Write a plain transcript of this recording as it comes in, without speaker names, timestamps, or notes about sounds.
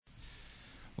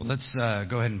Well, let's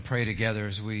go ahead and pray together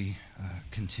as we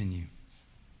continue.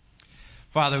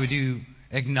 Father, we do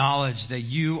acknowledge that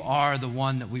you are the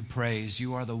one that we praise.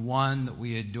 You are the one that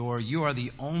we adore. You are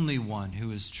the only one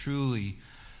who is truly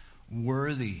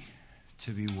worthy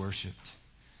to be worshipped.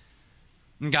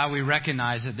 And God, we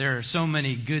recognize that there are so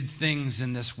many good things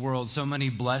in this world, so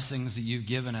many blessings that you've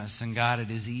given us. And God,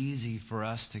 it is easy for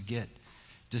us to get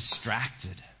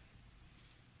distracted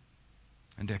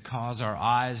and to cause our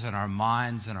eyes and our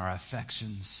minds and our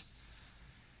affections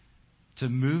to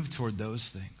move toward those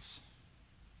things,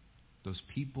 those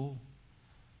people,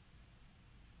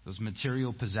 those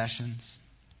material possessions,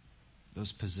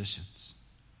 those positions.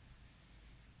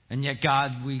 And yet,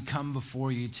 God, we come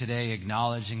before you today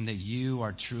acknowledging that you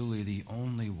are truly the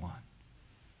only one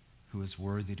who is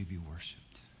worthy to be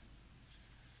worshipped.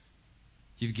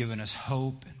 You've given us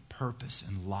hope and purpose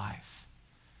and life.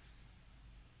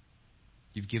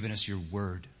 You've given us your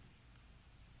word.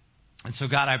 And so,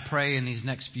 God, I pray in these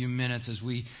next few minutes as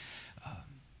we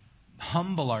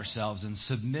humble ourselves and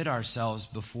submit ourselves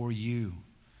before you,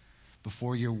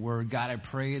 before your word, God, I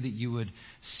pray that you would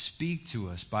speak to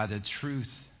us by the truth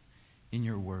in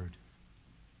your word.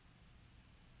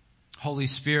 Holy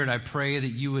Spirit, I pray that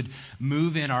you would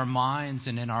move in our minds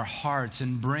and in our hearts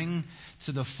and bring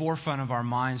to the forefront of our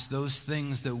minds those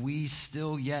things that we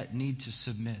still yet need to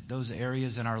submit, those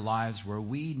areas in our lives where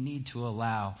we need to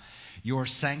allow your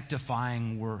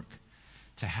sanctifying work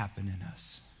to happen in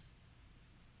us.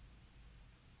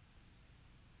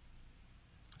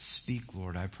 Speak,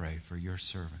 Lord, I pray, for your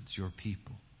servants, your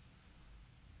people,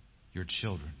 your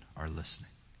children are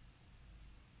listening.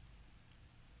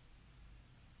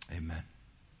 Amen.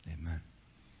 Amen.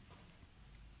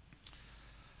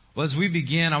 Well, as we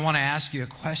begin, I want to ask you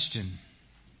a question.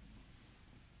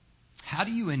 How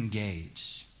do you engage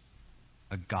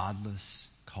a godless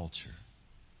culture?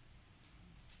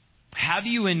 How do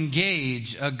you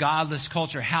engage a godless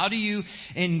culture? How do you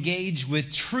engage with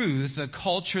truth, a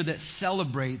culture that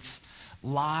celebrates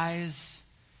lies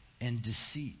and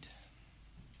deceit?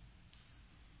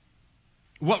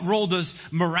 What role does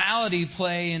morality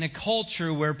play in a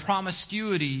culture where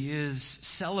promiscuity is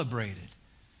celebrated?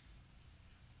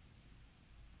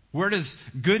 Where does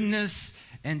goodness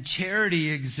and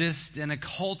charity exist in a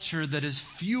culture that is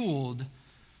fueled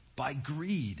by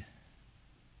greed?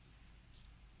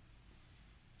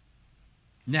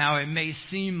 Now, it may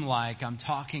seem like I'm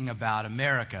talking about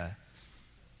America,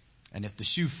 and if the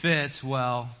shoe fits,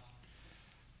 well.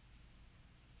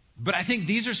 But I think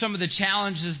these are some of the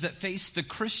challenges that face the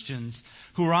Christians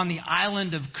who are on the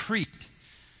island of Crete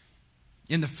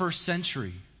in the first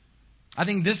century. I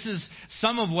think this is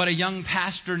some of what a young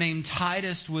pastor named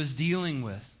Titus was dealing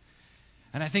with.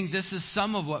 And I think this is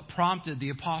some of what prompted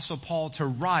the Apostle Paul to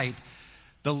write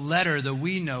the letter that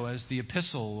we know as the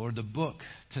epistle or the book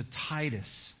to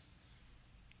Titus.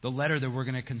 The letter that we're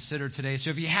going to consider today. So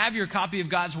if you have your copy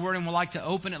of God's Word and would like to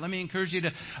open it, let me encourage you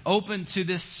to open to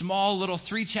this small little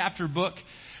 3-chapter book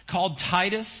called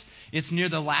Titus. It's near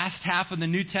the last half of the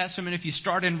New Testament. If you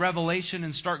start in Revelation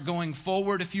and start going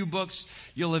forward a few books,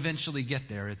 you'll eventually get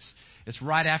there. It's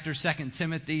right after 2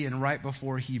 Timothy and right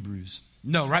before Hebrews.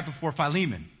 No, right before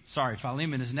Philemon. Sorry,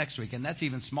 Philemon is next week, and that's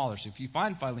even smaller. So if you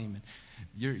find Philemon,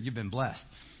 you've been blessed.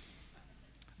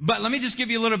 But let me just give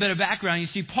you a little bit of background. You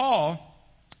see, Paul,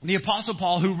 the Apostle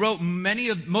Paul, who wrote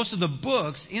most of the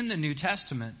books in the New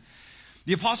Testament,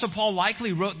 the Apostle Paul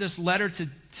likely wrote this letter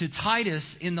to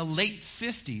Titus in the late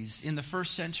 50s in the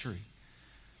first century.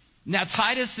 Now,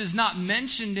 Titus is not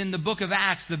mentioned in the book of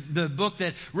Acts, the book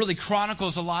that really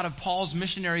chronicles a lot of Paul's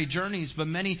missionary journeys, but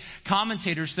many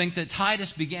commentators think that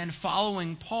Titus began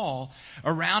following Paul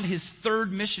around his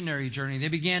third missionary journey. They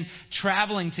began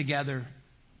traveling together.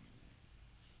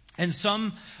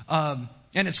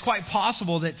 And it's quite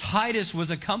possible that Titus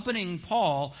was accompanying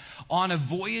Paul on a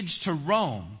voyage to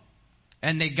Rome.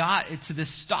 And they got to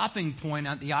this stopping point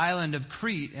at the island of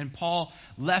Crete, and Paul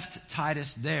left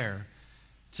Titus there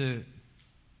to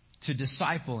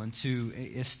disciple and to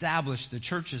establish the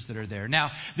churches that are there.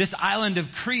 Now, this island of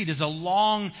Crete is a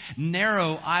long,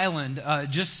 narrow island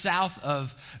just south of,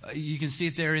 you can see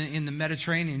it there in the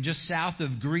Mediterranean, just south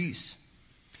of Greece.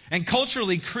 And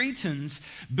culturally, Cretans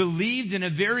believed in a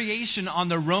variation on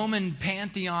the Roman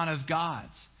pantheon of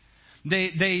gods.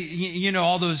 They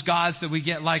all those gods that we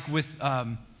get like with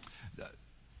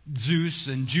Zeus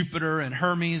and Jupiter and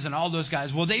Hermes and all those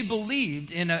guys. Well, they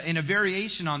believed in a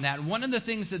variation on that. One of the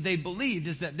things that they believed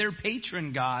is that their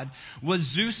patron god was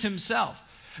Zeus himself.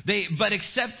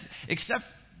 Except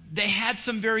they had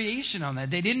some variation on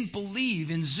that. They didn't believe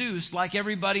in Zeus like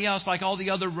everybody else, like all the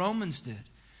other Romans did.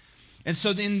 And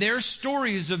so in their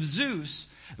stories of Zeus,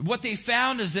 what they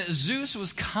found is that Zeus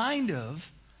was kind of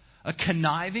a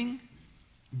conniving,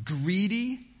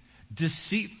 greedy,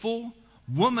 deceitful,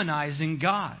 womanizing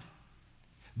God.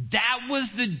 That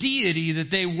was the deity that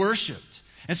they worshipped.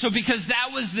 And so because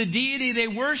that was the deity they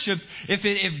worshipped, if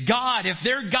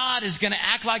their God is going to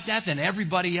act like that, then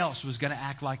everybody else was going to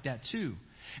act like that too.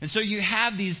 And so you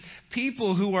have these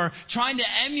people who are trying to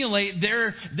emulate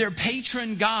their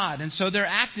patron God. And so they're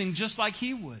acting just like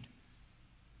he would.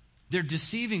 They're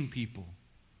deceiving people.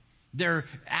 They're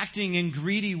acting in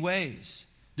greedy ways.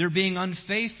 They're being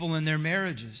unfaithful in their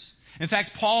marriages. In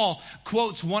fact, Paul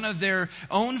quotes one of their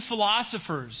own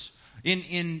philosophers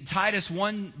in Titus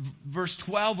 1 verse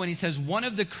 12 when he says, one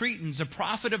of the Cretans, a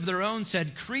prophet of their own,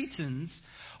 said, Cretans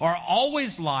are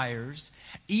always liars,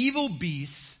 evil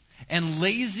beasts, and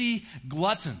lazy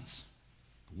gluttons.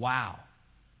 Wow.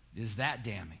 Is that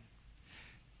damning?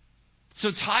 So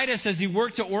Titus, as he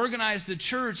worked to organize the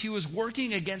church, he was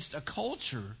working against a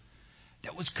culture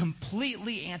that was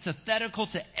completely antithetical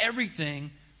to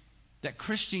everything that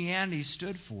Christianity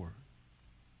stood for.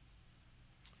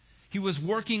 He was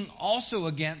working also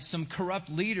against some corrupt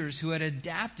leaders who had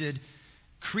adapted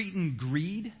Cretan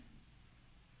greed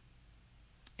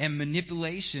and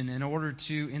manipulation in order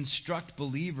to instruct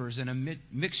believers in a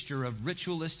mixture of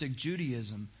ritualistic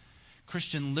Judaism,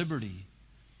 Christian liberty,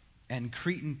 and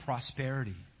Cretan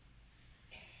prosperity.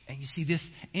 And you see, this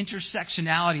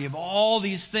intersectionality of all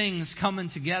these things coming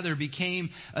together became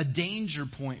a danger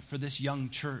point for this young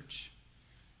church.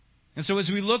 And so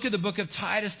as we look at the book of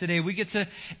Titus today, we get to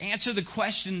answer the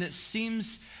question that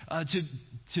seems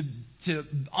to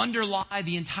underlie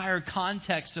the entire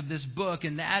context of this book,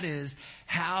 and that is,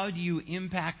 how do you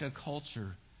impact a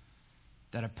culture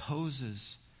that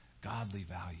opposes godly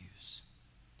values?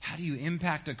 How do you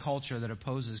impact a culture that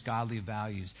opposes godly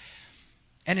values?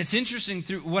 And it's interesting,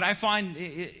 what I find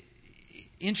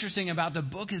interesting about the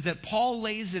book is that Paul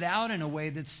lays it out in a way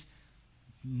that's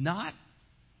not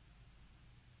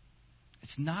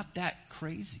that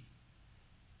crazy.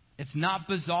 It's not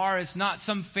bizarre. It's not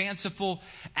some fanciful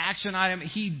action item.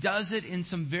 He does it in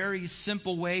some very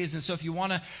simple ways. And so if you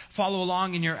want to follow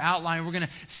along in your outline, we're going to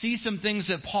see some things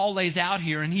that Paul lays out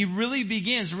here. And he really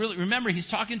begins, remember, he's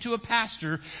talking to a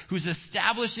pastor who's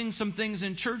establishing some things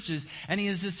in churches. And he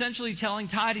is essentially telling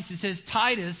Titus, he says,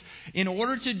 Titus, in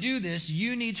order to do this,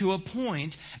 you need to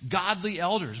appoint godly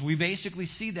elders. We basically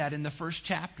see that in the first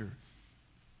chapter.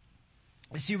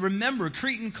 See, remember,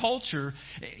 Cretan culture,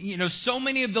 so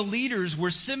many of the leaders were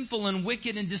sinful and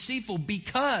wicked and deceitful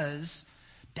because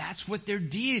that's what their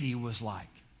deity was like.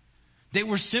 They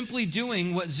were simply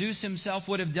doing what Zeus himself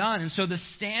would have done. And so the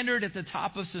standard at the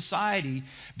top of society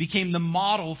became the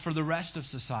model for the rest of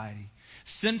society.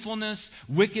 Sinfulness,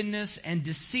 wickedness, and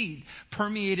deceit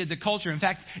permeated the culture. In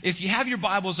fact, if you have your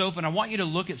Bibles open, I want you to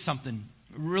look at something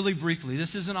really briefly.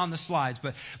 This isn't on the slides,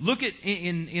 but look at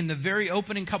in the very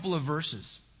opening couple of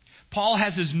verses. Paul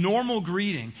has his normal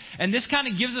greeting, and this kind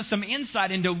of gives us some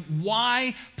insight into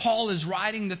why Paul is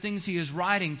writing the things he is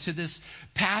writing to this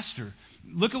pastor.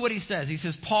 Look at what he says. He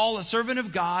says, Paul, a servant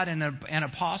of God and an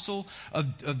apostle of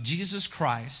Jesus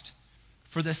Christ,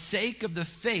 for the sake of the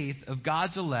faith of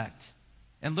God's elect,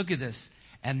 and look at this,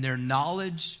 and their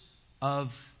knowledge of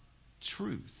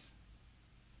truth,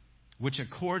 which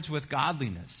accords with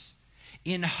godliness,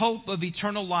 in hope of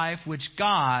eternal life, which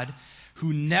God,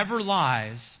 who never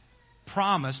lies,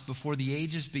 promised before the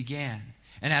ages began,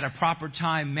 and at a proper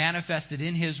time manifested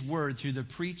in His word through the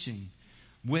preaching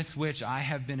with which I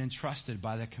have been entrusted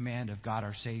by the command of God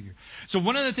our Savior. So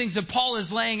one of the things that Paul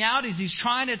is laying out is he's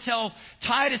trying to tell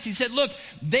Titus, he said, look,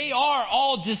 they are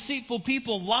all deceitful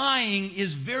people. Lying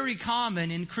is very common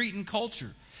in Cretan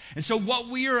culture. And so what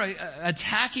we are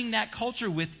attacking that culture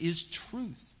with is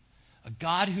truth. A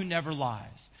God who never lies.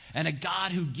 And a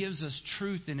God who gives us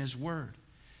truth in His Word.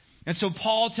 And so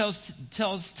Paul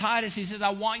tells Titus, he says, I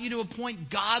want you to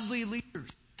appoint godly leaders.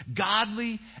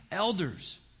 Godly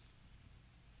elders.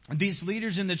 These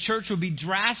leaders in the church will be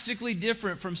drastically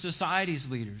different from society's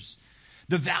leaders.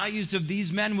 The values of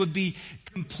these men would be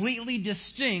completely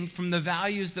distinct from the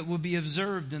values that would be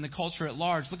observed in the culture at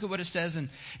large. Look at what it says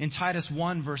in Titus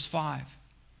 1, verse 5.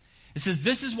 It says,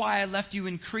 this is why I left you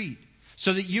in Crete,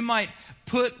 so that you might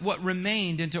put what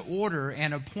remained into order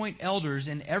and appoint elders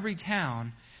in every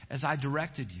town as I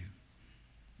directed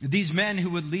you. These men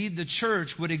who would lead the church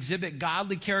would exhibit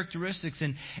godly characteristics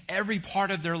in every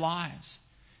part of their lives.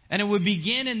 And it would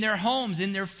begin in their homes,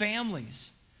 in their families.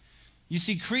 You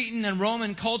see, Cretan and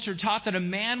Roman culture taught that a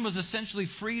man was essentially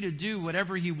free to do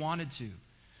whatever he wanted to.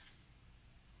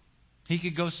 He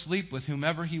could go sleep with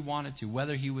whomever he wanted to,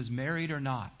 whether he was married or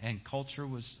not, and culture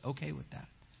was okay with that.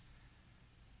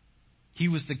 He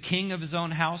was the king of his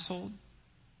own household.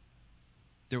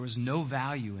 There was no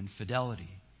value in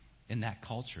fidelity in that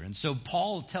culture. And so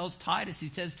Paul tells Titus, he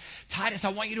says, Titus,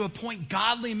 I want you to appoint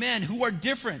godly men who are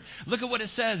different. Look at what it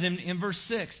says in verse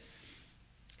 6.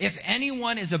 If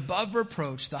anyone is above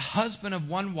reproach, the husband of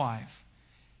one wife,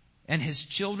 and his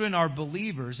children are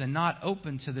believers and not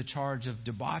open to the charge of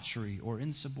debauchery or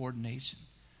insubordination.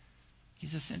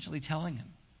 He's essentially telling him,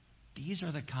 these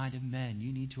are the kind of men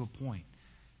you need to appoint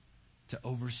to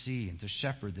oversee and to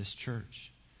shepherd this church.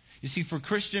 You see, for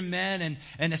Christian men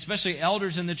and especially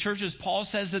elders in the churches, Paul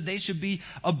says that they should be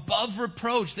above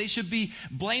reproach. They should be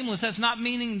blameless. That's not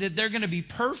meaning that they're going to be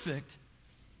perfect.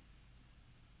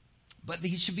 But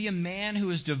he should be a man who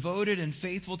is devoted and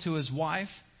faithful to his wife.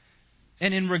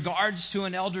 And in regards to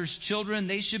an elder's children,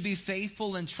 they should be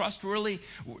faithful and trustworthy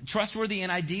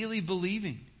and ideally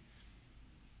believing.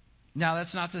 Now,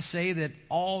 that's not to say that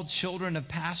all children of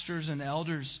pastors and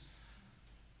elders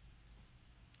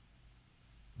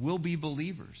will be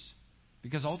believers,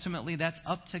 because ultimately that's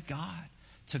up to God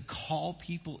to call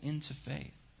people into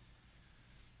faith.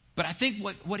 But I think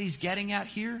what he's getting at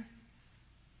here,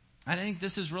 I think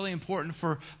this is really important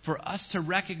for us to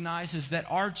recognize, is that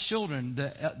our children,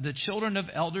 the children of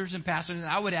elders and pastors, and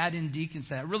I would add in deacons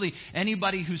to that, really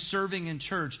anybody who's serving in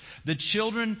church, the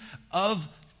children of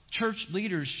church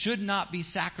leaders should not be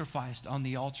sacrificed on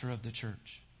the altar of the church.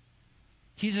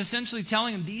 He's essentially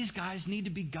telling them these guys need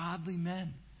to be godly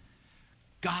men,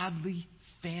 godly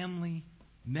family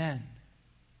men.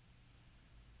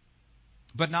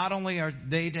 But not only are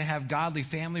they to have godly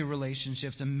family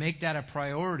relationships and make that a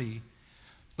priority,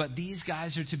 but these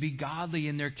guys are to be godly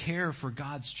in their care for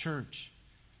God's church.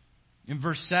 In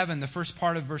verse 7, the first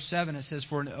part of verse 7, it says,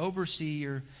 for an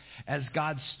overseer as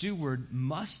God's steward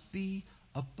must be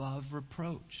above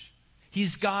reproach.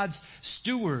 He's God's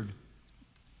steward.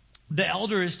 The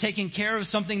elder is taking care of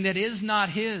something that is not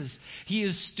his. He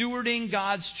is stewarding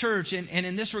God's church. And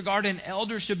in this regard, an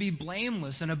elder should be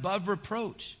blameless and above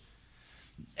reproach.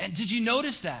 And did you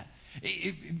notice that?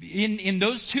 In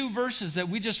those two verses that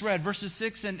we just read, verses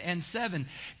 6 and 7,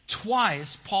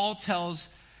 twice Paul tells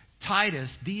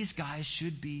Titus these guys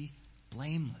should be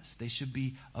blameless. They should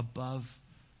be above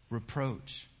reproach.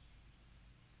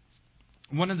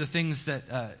 One of the things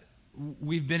that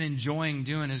we've been enjoying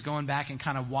doing is going back and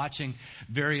kind of watching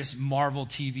various Marvel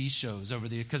TV shows over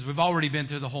the, because we've already been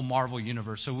through the whole Marvel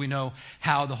universe, so we know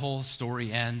how the whole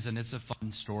story ends, and it's a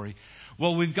fun story.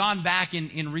 Well, we've gone back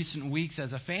in recent weeks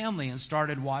as a family and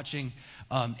started watching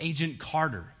Agent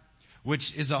Carter, which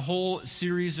is a whole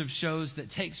series of shows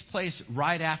that takes place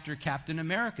right after Captain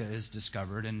America is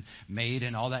discovered and made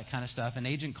and all that kind of stuff. And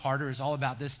Agent Carter is all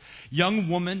about this young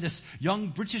woman, this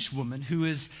young British woman who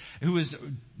is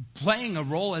playing a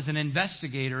role as an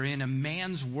investigator in a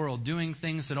man's world, doing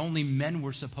things that only men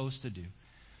were supposed to do.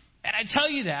 And I tell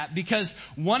you that because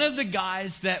one of the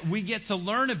guys that we get to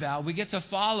learn about, we get to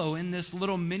follow in this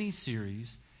little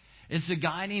mini-series, is a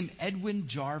guy named Edwin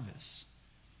Jarvis.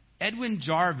 Edwin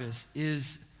Jarvis is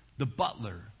the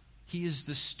butler. He is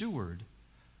the steward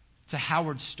to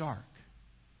Howard Stark.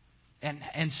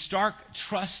 And Stark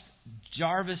trusts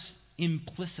Jarvis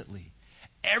implicitly.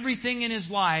 Everything in his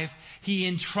life he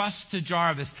entrusts to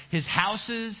Jarvis. His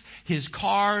houses, his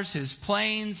cars, his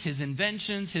planes, his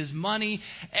inventions, his money,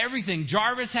 everything.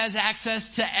 Jarvis has access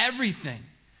to everything.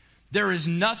 There is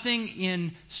nothing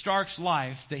in Stark's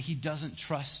life that he doesn't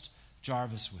trust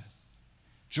Jarvis with.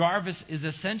 Jarvis is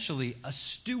essentially a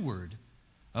steward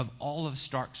of all of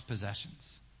Stark's possessions.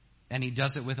 And he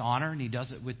does it with honor, and he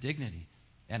does it with dignity,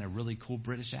 and a really cool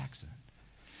British accent.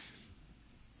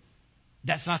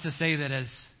 That's not to say that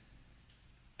as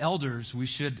elders we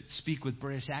should speak with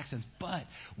British accents, but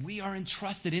we are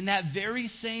entrusted in that very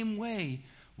same way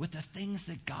with the things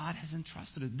that God has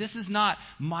entrusted us. This is not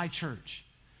my church.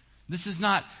 This is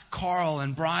not Carl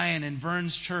and Brian and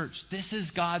Vern's church. This is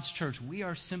God's church. We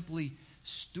are simply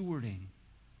stewarding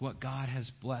what God has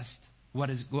blessed,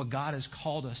 what God has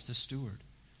called us to steward.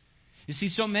 You see,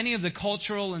 so many of the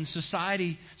cultural and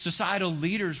societal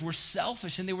leaders were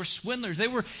selfish and they were swindlers. They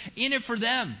were in it for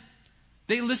them.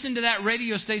 They listened to that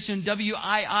radio station,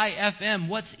 WIIFM,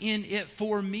 what's in it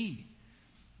for me?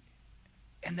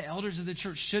 And the elders of the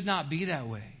church should not be that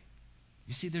way.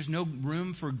 You see, there's no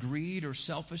room for greed or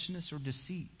selfishness or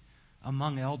deceit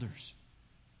among elders.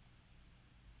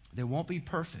 They won't be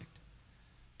perfect,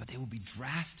 but they will be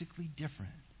drastically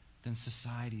different than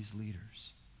society's leaders.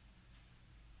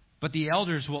 But the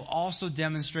elders will also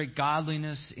demonstrate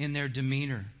godliness in their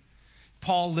demeanor.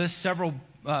 Paul lists several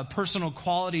personal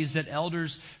qualities that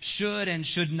elders should and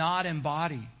should not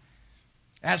embody.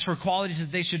 As for qualities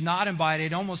that they should not embody,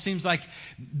 it almost seems like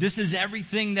this is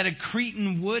everything that a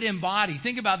Cretan would embody.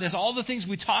 Think about this. All the things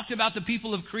we talked about the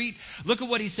people of Crete, look at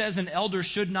what he says an elder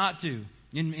should not do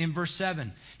in verse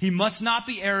 7. He must not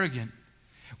be arrogant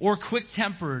or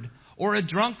quick-tempered or a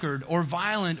drunkard or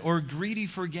violent or greedy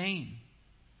for gain.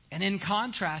 And in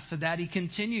contrast to that, he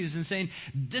continues in saying,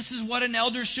 this is what an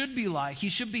elder should be like. He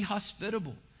should be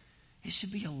hospitable. He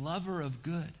should be a lover of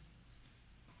good.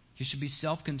 He should be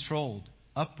self-controlled,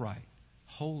 upright,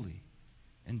 holy,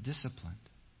 and disciplined.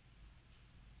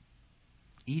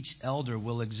 Each elder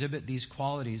will exhibit these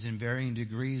qualities in varying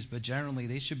degrees, but generally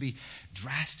they should be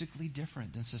drastically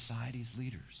different than society's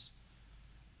leaders.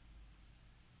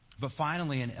 But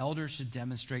finally, an elder should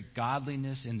demonstrate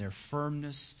godliness in their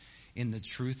firmness in the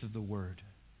truth of the word.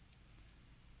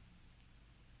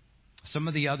 Some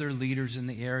of the other leaders in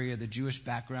the area, the Jewish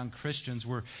background Christians,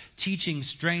 were teaching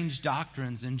strange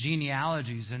doctrines and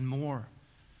genealogies and more.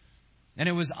 And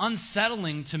it was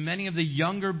unsettling to many of the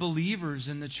younger believers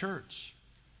in the church,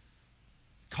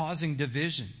 causing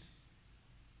division.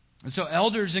 And so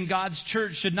elders in God's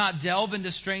church should not delve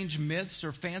into strange myths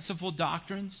or fanciful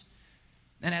doctrines.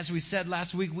 And as we said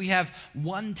last week, we have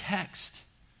one text.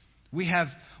 We have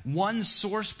one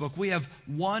source book. We have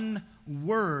one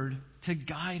word to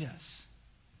guide us.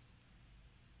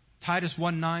 Titus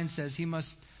 1:9 says he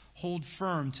must hold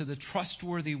firm to the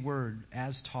trustworthy word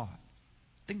as taught.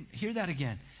 Hear that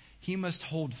again. He must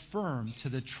hold firm to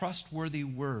the trustworthy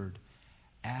word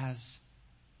as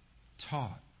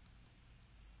taught,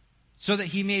 so that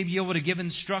he may be able to give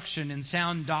instruction in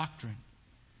sound doctrine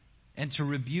and to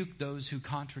rebuke those who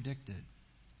contradict it.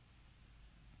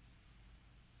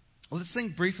 Well, let's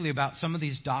think briefly about some of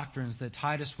these doctrines that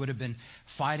Titus would have been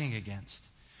fighting against.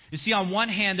 You see, on one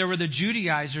hand, there were the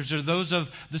Judaizers, or those of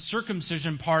the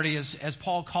circumcision party, as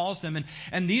Paul calls them.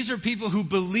 And these are people who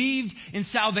believed in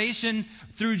salvation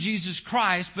through Jesus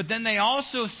Christ, but then they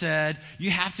also said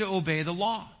you have to obey the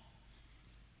law.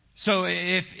 So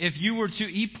if you were to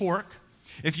eat pork,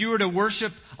 if you were to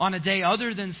worship on a day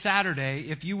other than Saturday,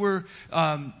 if you were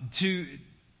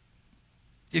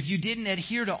if you didn't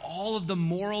adhere to all of the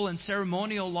moral and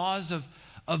ceremonial laws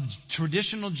of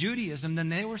traditional Judaism, then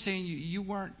they were saying you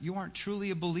weren't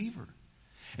truly a believer.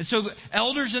 And so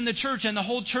elders in the church and the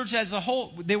whole church as a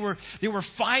whole, they were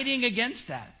fighting against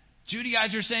that.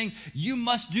 Judaizers saying you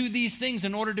must do these things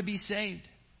in order to be saved.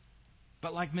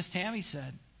 But like Miss Tammy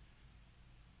said,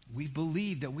 we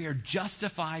believe that we are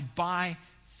justified by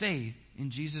faith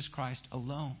in Jesus Christ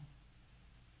alone.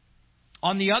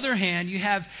 On the other hand, you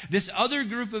have this other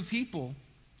group of people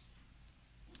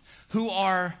who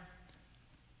are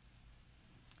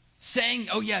saying,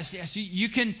 oh yes, you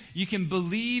can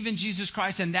believe in Jesus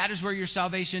Christ and that is where your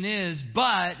salvation is,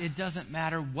 but it doesn't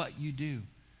matter what you do.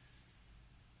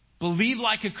 Believe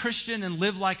like a Christian and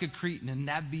live like a Cretan and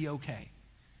that'd be okay.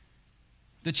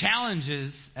 The challenge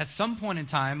is, at some point in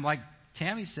time, like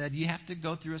Tammy said, you have to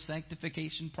go through a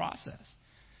sanctification process.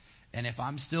 And if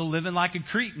I'm still living like a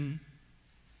Cretan,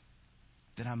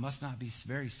 then I must not be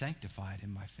very sanctified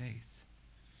in my faith.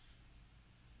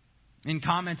 In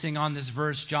commenting on this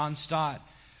verse, John Stott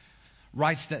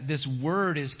writes that this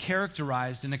word is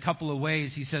characterized in a couple of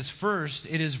ways. He says, first,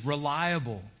 it is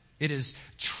reliable. It is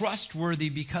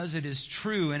trustworthy because it is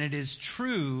true, and it is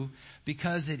true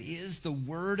because it is the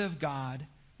Word of God.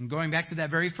 And going back to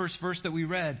that very first verse that we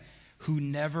read, who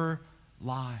never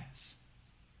lies.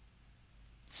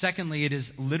 Secondly, it is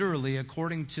literally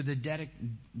according to the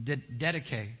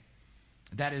Didache,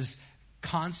 that is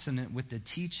consonant with the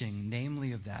teaching,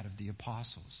 namely of that of the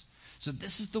apostles. So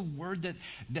this is the word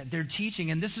that they're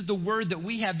teaching, and this is the word that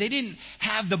we have. They didn't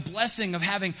have the blessing of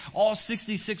having all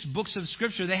 66 books of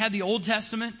Scripture. They had the Old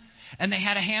Testament, and they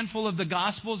had a handful of the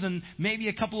Gospels, and maybe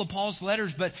a couple of Paul's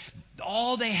letters, but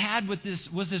all they had with this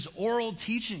was this oral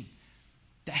teaching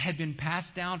that had been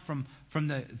passed down from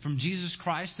Jesus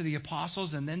Christ to the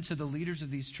apostles and then to the leaders of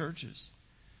these churches.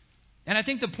 And I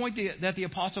think the point that the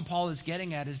Apostle Paul is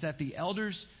getting at is that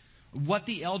what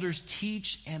the elders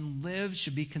teach and live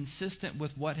should be consistent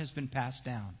with what has been passed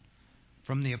down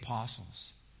from the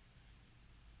apostles.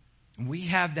 And we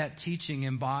have that teaching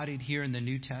embodied here in the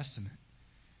New Testament.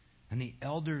 And the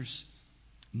elders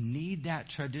need that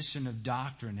tradition of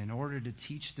doctrine in order to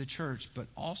teach the church, but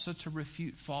also to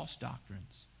refute false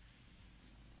doctrines.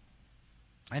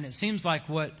 And it seems like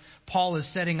what Paul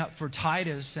is setting up for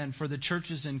Titus and for the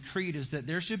churches in Crete is that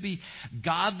there should be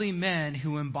godly men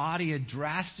who embody a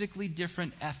drastically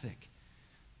different ethic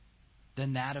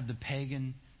than that of the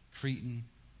pagan Cretan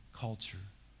culture.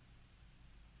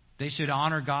 They should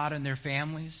honor God in their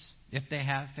families, if they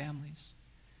have families.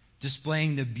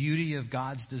 displaying the beauty of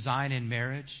God's design in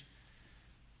marriage.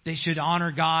 They should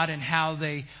honor God in how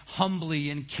they humbly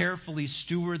and carefully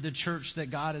steward the church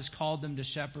that God has called them to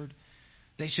shepherd.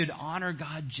 They should honor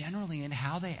God generally in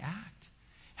how they act,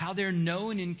 how they're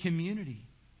known in community.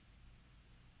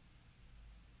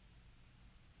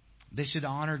 They should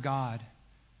honor God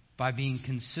by being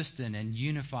consistent and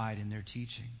unified in their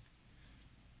teaching.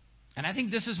 And I think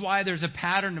this is why there's a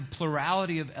pattern of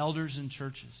plurality of elders in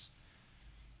churches.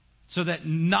 So that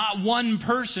not one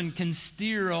person can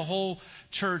steer a whole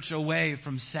church away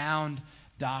from sound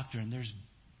doctrine. There's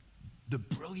the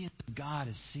brilliance of God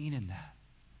is seen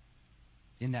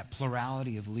in that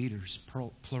plurality of leaders,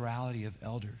 plurality of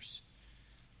elders.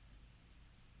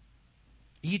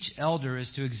 Each elder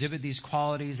is to exhibit these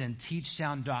qualities and teach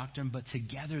sound doctrine, but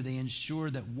together they ensure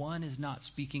that one is not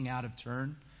speaking out of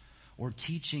turn or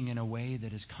teaching in a way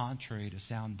that is contrary to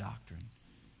sound doctrine.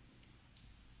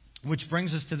 Which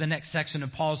brings us to the next section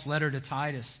of Paul's letter to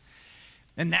Titus.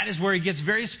 And that is where he gets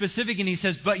very specific and he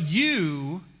says, but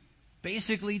you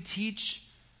basically teach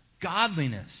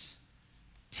godliness.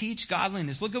 Teach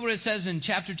godliness. Look at what it says in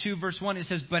chapter 2, verse 1. It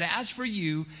says, but as for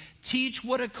you, teach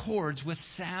what accords with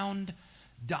sound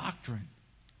doctrine.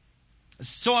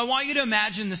 So I want you to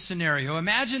imagine this scenario.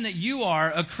 Imagine that you are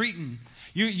a Cretan.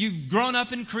 You've grown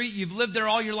up in Crete. You've lived there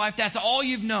all your life. That's all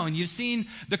you've known. You've seen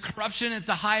the corruption at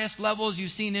the highest levels.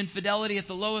 You've seen infidelity at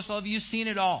the lowest level. You've seen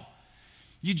it all.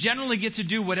 You generally get to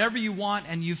do whatever you want,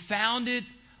 and you found it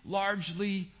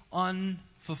largely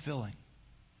unfulfilling.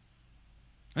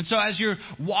 And so as you're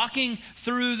walking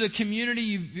through the community,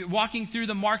 you're walking through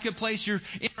the marketplace, you're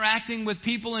interacting with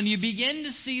people, and you begin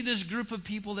to see this group of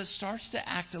people that starts to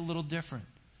act a little different.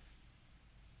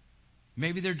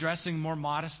 Maybe they're dressing more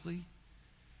modestly.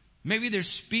 Maybe they're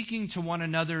speaking to one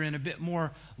another in a bit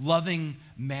more loving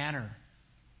manner.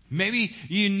 Maybe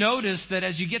you notice that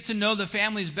as you get to know the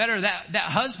families better, that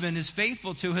husband is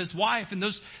faithful to his wife, and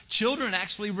those children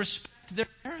actually respect their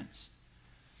parents.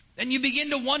 And you begin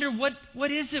to wonder,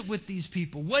 what is it with these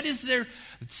people? What is their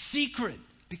secret?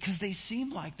 Because they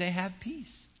seem like they have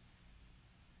peace.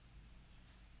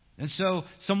 And so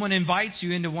someone invites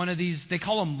you into one of these, they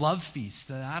call them love feasts.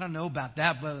 I don't know about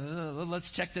that, but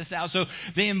let's check this out. So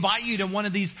they invite you to one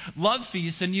of these love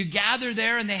feasts, and you gather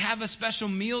there, and they have a special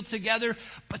meal together,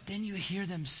 but then you hear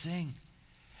them sing.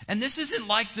 And this isn't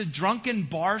like the drunken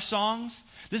bar songs.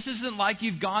 This isn't like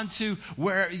you've gone to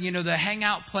where, the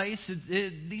hangout place.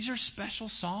 These are special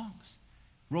songs.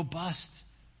 Robust,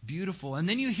 beautiful. And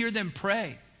then you hear them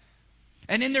pray.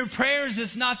 And in their prayers,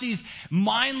 it's not these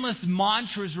mindless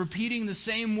mantras repeating the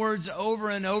same words over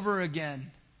and over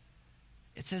again.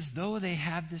 It's as though they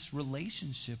have this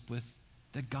relationship with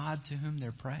the God to whom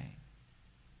they're praying.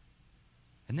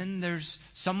 And then there's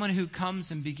someone who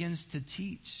comes and begins to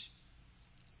teach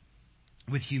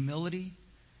with humility,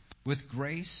 with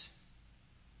grace,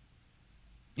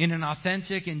 in an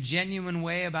authentic and genuine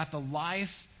way about the life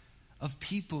of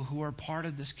people who are part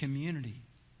of this community.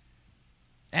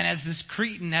 And as this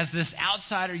Cretan, as this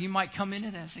outsider, you might come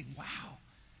into that and say, wow,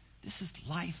 this is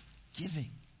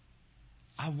life-giving.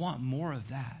 I want more of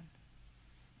that.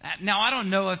 Now, I don't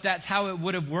know if that's how it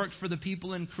would have worked for the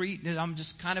people in Crete. I'm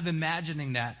just kind of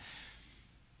imagining that.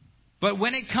 But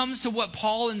when it comes to what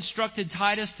Paul instructed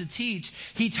Titus to teach,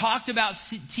 he talked about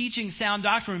teaching sound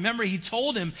doctrine. Remember, he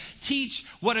told him, teach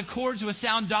what accords with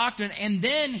sound doctrine. And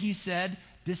then he said,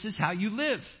 this is how you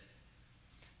live.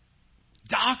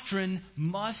 Doctrine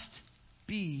must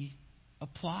be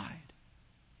applied.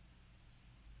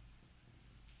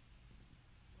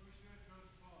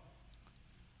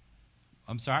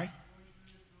 I'm sorry?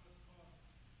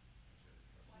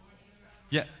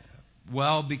 Yeah.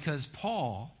 Well, because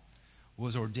Paul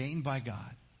was ordained by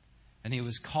God, and he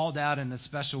was called out in a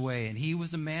special way, and he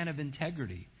was a man of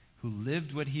integrity who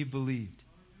lived what he believed.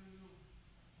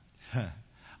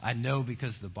 I know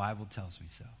because the Bible tells me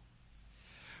so.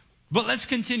 But let's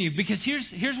continue, because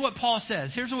here's what Paul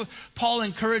says. Here's what Paul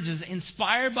encourages.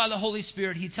 Inspired by the Holy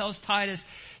Spirit, he tells Titus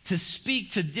to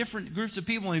speak to different groups of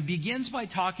people. And he begins by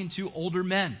talking to older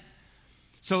men.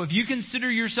 So if you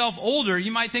consider yourself older,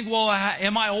 you might think, well,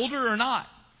 am I older or not?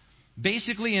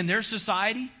 Basically, in their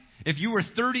society, if you were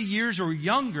 30 years or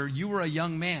younger, you were a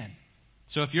young man.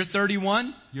 So if you're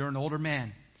 31, you're an older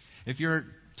man. If you're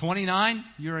 29,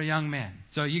 you're a young man.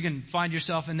 So you can find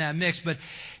yourself in that mix. But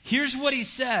here's what he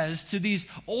says to these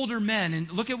older men. And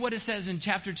look at what it says in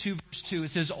chapter 2, verse 2. It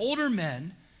says, older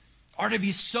men are to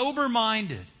be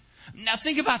sober-minded. Now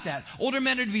think about that. Older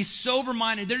men are to be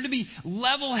sober-minded. They're to be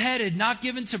level-headed, not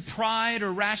given to pride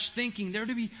or rash thinking. They're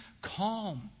to be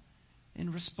calm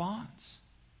in response.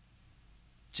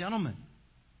 Gentlemen,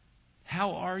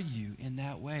 How are you in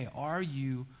that way? Are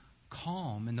you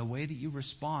calm in the way that you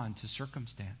respond to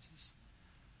circumstances?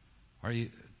 Are you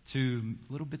to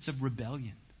little bits of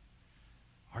rebellion?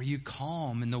 Are you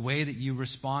calm in the way that you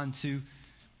respond to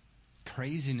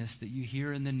craziness that you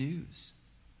hear in the news?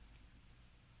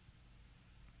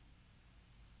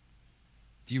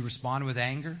 Do you respond with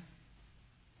anger?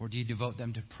 Or do you devote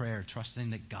them to prayer,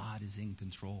 trusting that God is in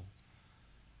control?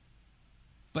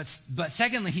 But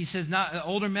secondly, he says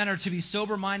older men are to be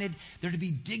sober-minded. They're to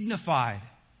be dignified.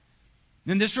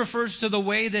 And this refers to the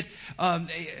way that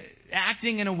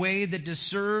acting in a way that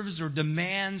deserves or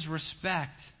demands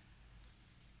respect.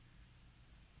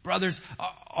 Brothers,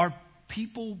 are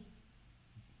people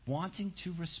wanting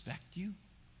to respect you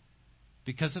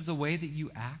because of the way that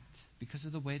you act, because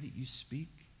of the way that you speak?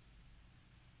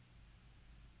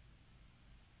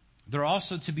 They're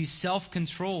also to be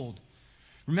self-controlled.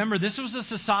 Remember, this was a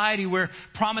society where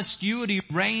promiscuity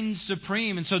reigned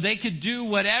supreme, and so they could do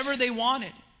whatever they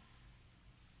wanted.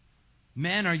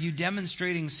 Men, are you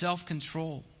demonstrating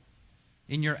self-control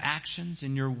in your actions,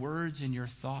 in your words, in your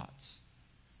thoughts?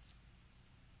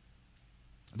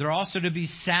 They're also to be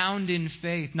sound in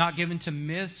faith, not given to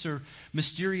myths or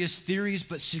mysterious theories,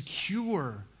 but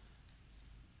secure.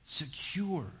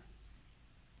 Secure.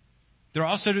 They're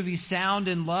also to be sound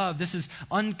in love. This is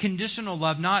unconditional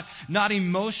love, not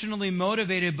emotionally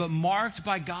motivated, but marked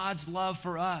by God's love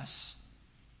for us.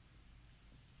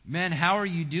 Men, how are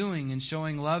you doing in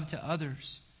showing love to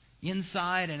others,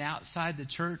 inside and outside the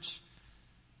church?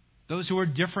 Those who are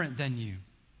different than you.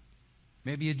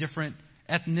 Maybe a different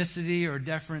ethnicity or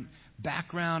different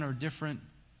background or different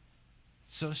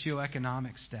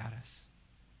socioeconomic status.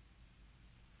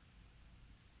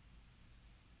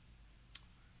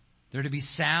 They're to be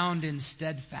sound in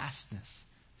steadfastness,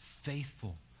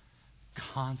 faithful,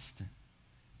 constant,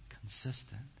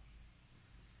 consistent.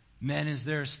 Men, is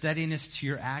there a steadiness to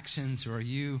your actions, or are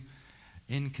you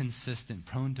inconsistent,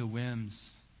 prone to whims?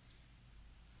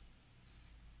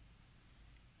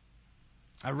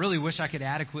 I really wish I could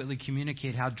adequately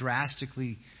communicate how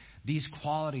drastically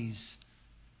different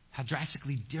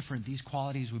these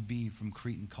qualities would be from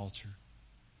Cretan culture.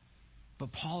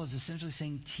 But Paul is essentially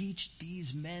saying, teach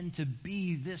these men to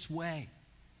be this way.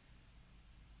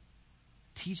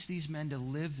 Teach these men to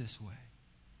live this way.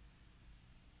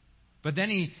 But then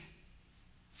he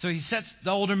sets the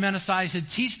older men aside, he said,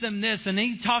 teach them this. And then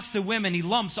he talks to women. He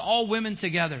lumps all women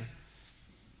together.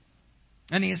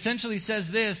 And he essentially says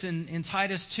this in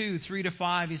Titus 2,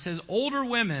 3-5. He says, older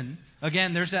women,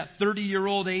 again, there's that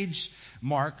 30-year-old age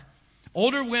mark.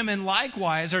 Older women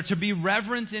likewise are to be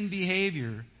reverent in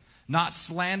behavior, not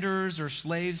slanderers or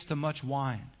slaves to much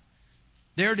wine.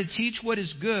 They are to teach what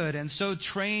is good, and so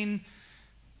train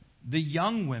the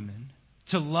young women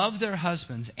to love their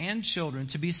husbands and children,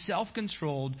 to be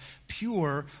self-controlled,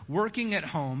 pure, working at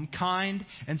home, kind,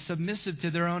 and submissive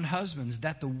to their own husbands,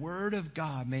 that the word of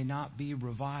God may not be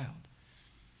reviled.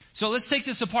 So let's take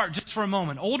this apart just for a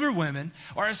moment. Older women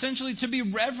are essentially to be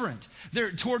reverent.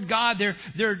 They're toward God. They're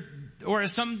or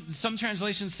as some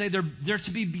translations say, they're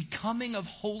to be becoming of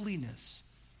holiness.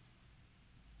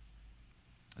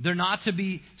 They're not to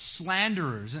be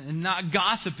slanderers and not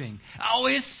gossiping. Oh,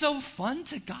 it's so fun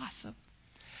to gossip.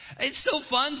 It's so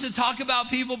fun to talk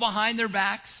about people behind their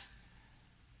backs.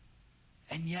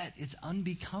 And yet it's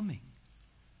unbecoming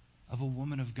of a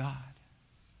woman of God.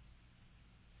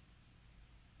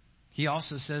 He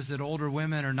also says that older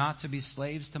women are not to be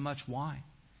slaves to much wine.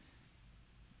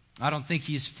 I don't think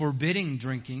he's forbidding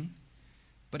drinking,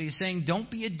 but he's saying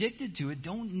don't be addicted to it.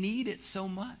 Don't need it so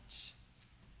much.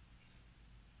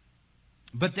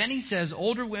 But then he says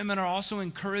older women are also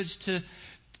encouraged to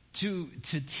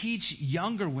teach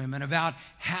younger women about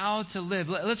how to live.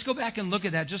 Let's go back and look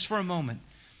at that just for a moment.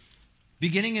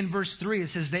 Beginning in verse 3, it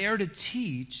says they are to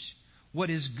teach what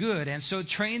is good, and so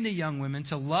train the young women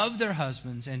to love their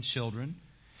husbands and children,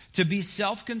 to be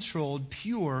self-controlled,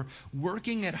 pure,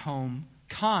 working at home,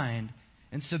 kind,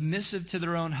 and submissive to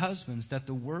their own husbands, that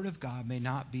the word of God may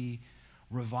not be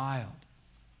reviled.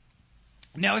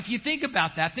 Now, if you think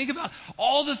about that, think about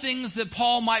all the things that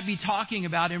Paul might be talking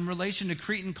about in relation to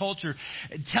Cretan culture,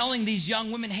 telling these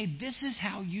young women, hey, this is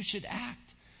how you should act.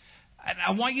 And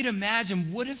I want you to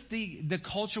imagine, what if the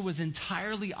culture was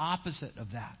entirely opposite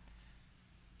of that?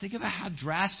 Think about how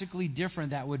drastically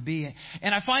different that would be.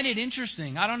 And I find it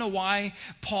interesting. I don't know why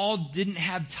Paul didn't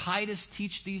have Titus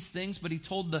teach these things, but he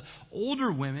told the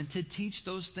older women to teach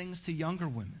those things to younger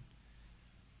women.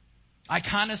 I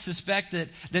kind of suspect that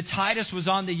Titus was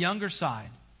on the younger side.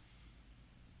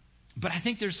 But I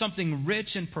think there's something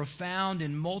rich and profound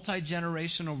in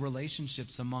multi-generational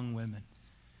relationships among women.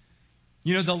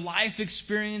 You know, the life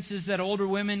experiences that older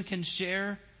women can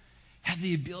share have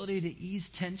the ability to ease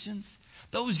tensions.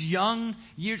 Those young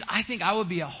years, I think I would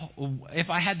be, if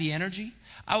I had the energy,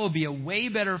 I would be a way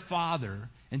better father,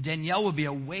 and Danielle would be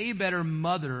a way better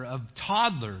mother of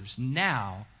toddlers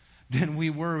now than we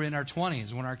were in our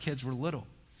 20s when our kids were little.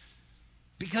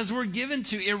 Because we're given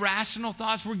to irrational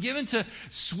thoughts. We're given to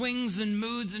swings and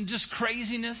moods and just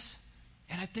craziness.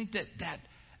 And I think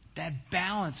that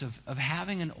balance of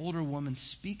having an older woman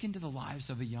speak into the lives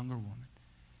of a younger woman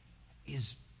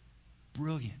is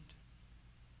brilliant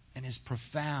and is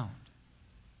profound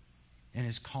and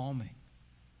is calming.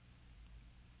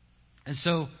 And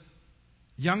so,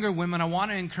 younger women, I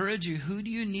want to encourage you, who do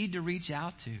you need to reach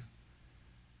out to?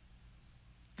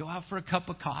 Go out for a cup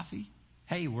of coffee.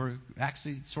 Hey, we're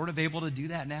actually sort of able to do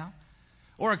that now.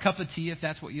 Or a cup of tea if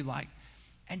that's what you like.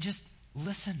 And just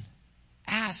listen.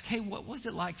 Ask, hey, what was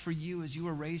it like for you as you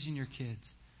were raising your kids?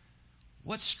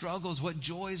 What struggles, what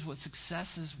joys, what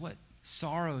successes, what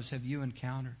sorrows have you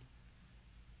encountered?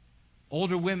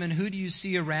 Older women, who do you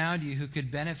see around you who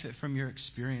could benefit from your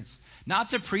experience?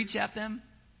 Not to preach at them,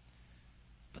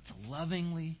 but to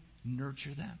lovingly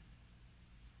nurture them.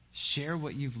 Share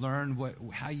what you've learned,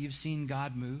 how you've seen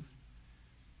God move.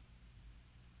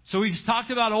 So we've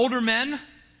talked about older men.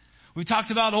 We've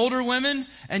talked about older women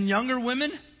and younger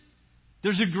women.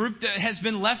 There's a group that has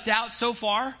been left out so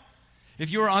far.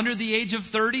 If you are under the age of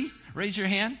 30, raise your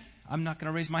hand. I'm not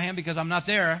going to raise my hand because I'm not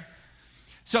there.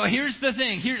 So here's the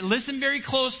thing. Here, listen very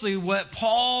closely what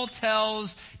Paul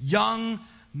tells young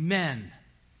men.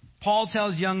 Paul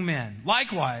tells young men,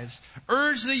 likewise,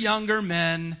 urge the younger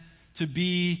men to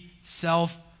be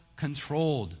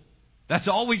self-controlled. That's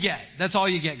all we get. That's all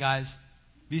you get, guys.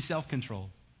 Be self-controlled.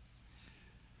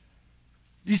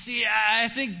 You see, I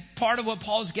think part of what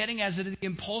Paul's getting at is that the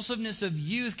impulsiveness of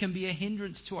youth can be a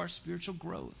hindrance to our spiritual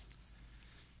growth.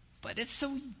 But it's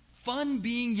so fun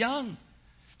being young.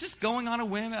 Just going on a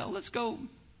whim. Let's go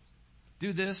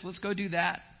do this. Let's go do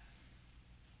that.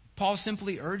 Paul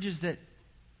simply urges that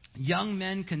young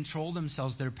men control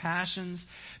themselves, their passions,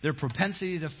 their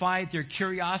propensity to fight, their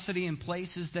curiosity in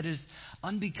places that is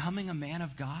unbecoming a man of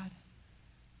God.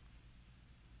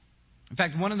 In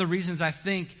fact, one of the reasons I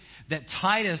think that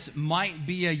Titus might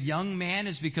be a young man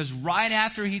is because right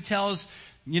after he tells,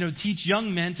 teach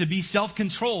young men to be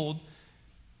self-controlled,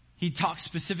 he talks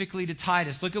specifically to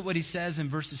Titus. Look at what he says in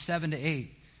verses 7 to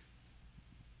 8.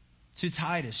 To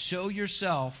Titus, show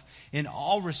yourself in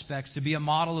all respects to be a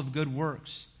model of good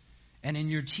works. And in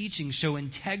your teaching, show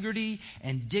integrity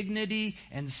and dignity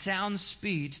and sound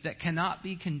speech that cannot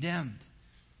be condemned,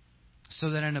 so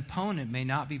that an opponent may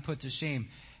not be put to shame,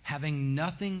 having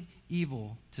nothing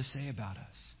evil to say about us.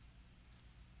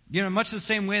 Much the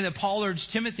same way that Paul urged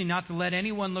Timothy not to let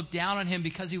anyone look down on him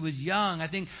because he was young, I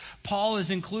think Paul is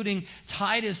including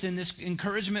Titus in this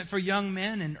encouragement for young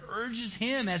men and urges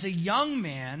him as a young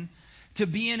man to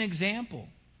be an example.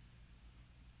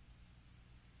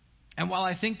 And while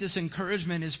I think this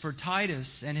encouragement is for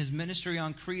Titus and his ministry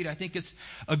on Crete, I think it's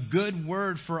a good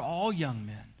word for all young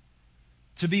men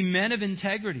to be men of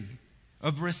integrity,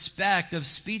 of respect, of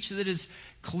speech that is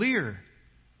clear.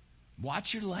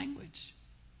 Watch your language.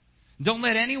 Don't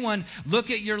let anyone look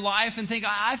at your life and think,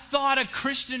 I thought a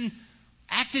Christian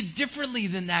acted differently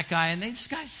than that guy, and this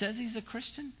guy says he's a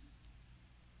Christian.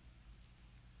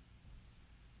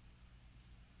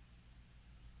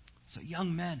 So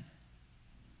young men,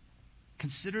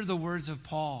 consider the words of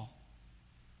Paul.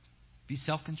 Be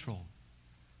self-controlled,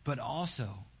 but also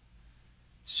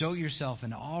show yourself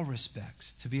in all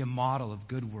respects to be a model of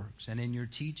good works. And in your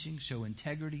teaching, show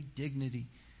integrity, dignity,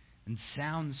 and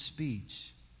sound speech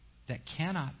that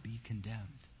cannot be condemned.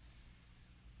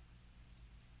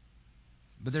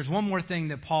 But there's one more thing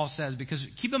that Paul says, because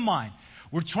keep in mind,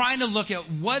 we're trying to look at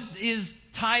what is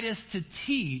Titus to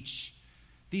teach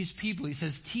these people. He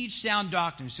says, teach sound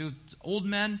doctrine. So it's older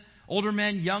men, older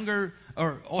women, younger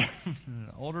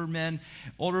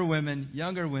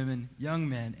women, young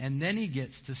men. And then he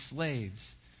gets to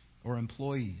slaves or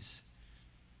employees.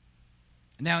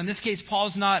 Now, in this case,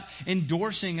 Paul's not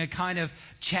endorsing a kind of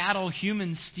chattel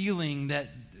human stealing that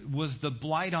was the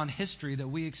blight on history that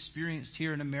we experienced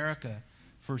here in America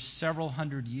for several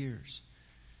hundred years.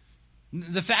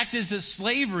 The fact is that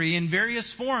slavery in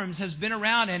various forms has been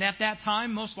around, and at that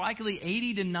time, most likely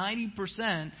 80 to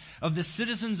 90% of the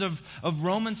citizens of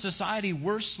Roman society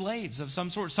were slaves of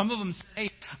some sort. Some of them say,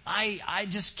 I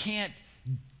just can't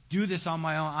do this on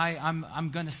my own.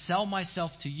 I'm going to sell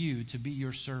myself to you to be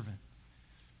your servant.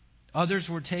 Others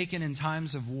were taken in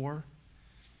times of war.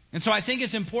 And so I think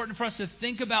it's important for us to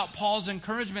think about Paul's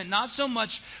encouragement, not so much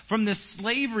from the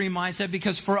slavery mindset,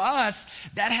 because for us,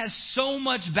 that has so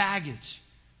much baggage.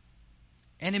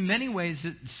 And in many ways,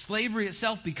 slavery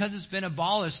itself, because it's been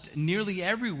abolished nearly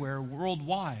everywhere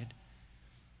worldwide,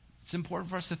 it's important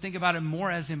for us to think about it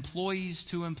more as employees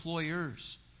to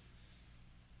employers.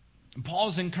 And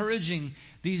Paul's encouraging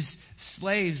these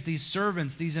slaves, these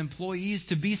servants, these employees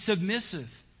to be submissive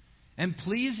and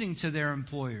pleasing to their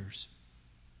employers,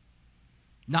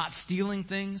 not stealing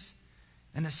things,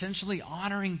 and essentially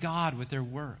honoring God with their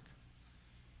work.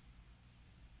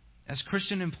 As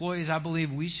Christian employees, I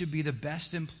believe we should be the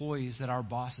best employees that our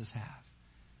bosses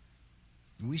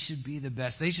have. We should be the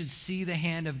best. They should see the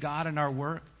hand of God in our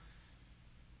work.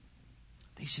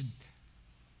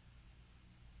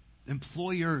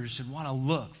 Employers should want to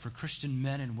look for Christian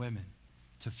men and women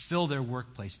to fill their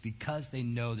workplace because they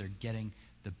know they're getting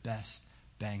the best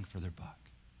bang for their buck.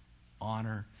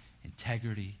 Honor,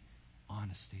 integrity,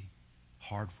 honesty,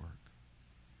 hard work.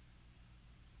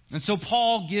 And so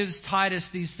Paul gives Titus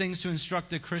these things to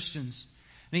instruct the Christians.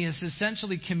 And he is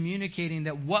essentially communicating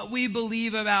that what we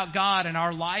believe about God and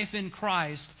our life in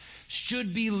Christ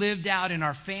should be lived out in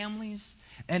our families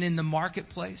and in the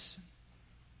marketplace.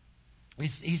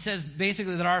 He says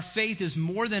basically that our faith is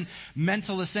more than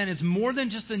mental assent. It's more than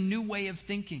just a new way of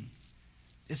thinking.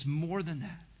 It's more than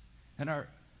that. And our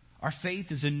faith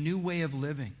is a new way of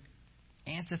living,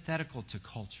 antithetical to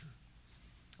culture.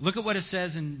 Look at what it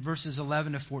says in verses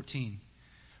 11 to 14.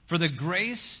 For the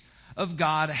grace of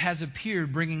God has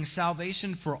appeared, bringing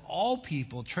salvation for all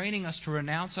people, training us to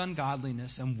renounce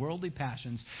ungodliness and worldly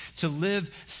passions, to live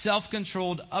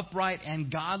self-controlled, upright,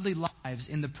 and godly lives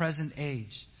in the present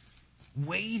age,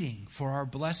 waiting for our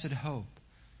blessed hope,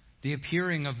 the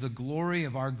appearing of the glory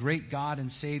of our great God and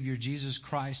Savior, Jesus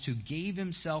Christ, who gave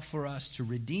himself for us to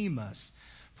redeem us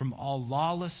from all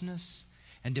lawlessness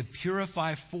and to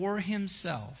purify for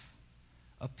himself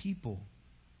a people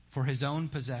for his own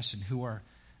possession who are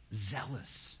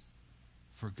zealous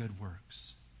for good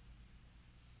works.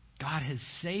 God has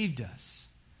saved us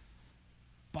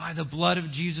by the blood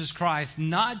of Jesus Christ,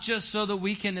 not just so that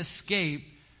we can escape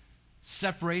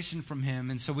separation from him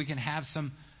and so we can have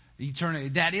some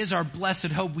eternity. That is our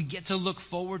blessed hope. We get to look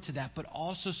forward to that, but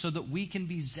also so that we can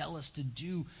be zealous to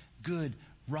do good,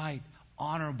 right,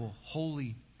 honorable,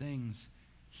 holy things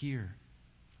here.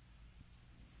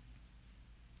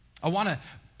 I want to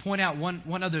point out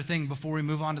one other thing before we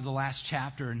move on to the last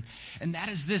chapter, and that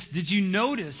is this. Did you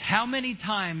notice how many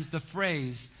times the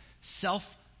phrase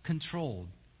self-controlled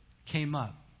came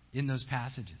up in those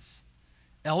passages?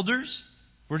 Elders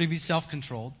were to be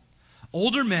self-controlled.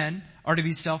 Older men are to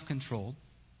be self-controlled.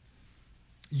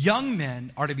 Young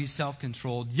men are to be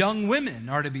self-controlled. Young women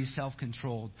are to be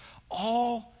self-controlled.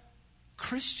 All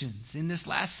Christians, in this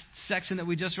last section that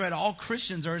we just read, all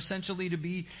Christians are essentially to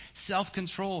be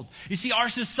self-controlled. You see, our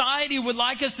society would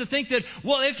like us to think that,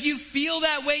 well, if you feel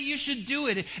that way, you should do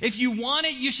it. If you want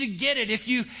it, you should get it. If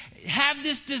you have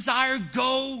this desire,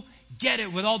 go get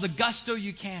it with all the gusto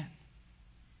you can.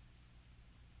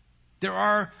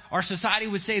 Our society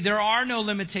would say there are no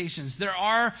limitations.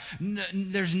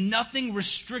 There's nothing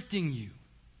restricting you.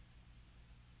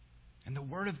 And the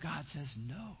Word of God says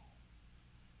no.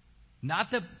 Not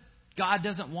that God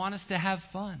doesn't want us to have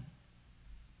fun.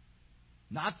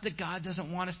 Not that God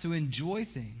doesn't want us to enjoy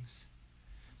things.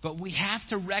 But we have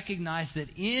to recognize that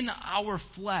in our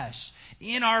flesh,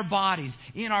 in our bodies,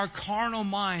 in our carnal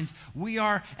minds, we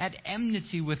are at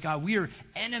enmity with God. We are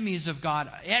enemies of God.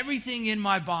 Everything in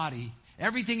my body,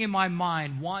 everything in my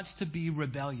mind wants to be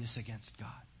rebellious against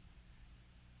God.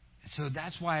 So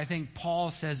that's why I think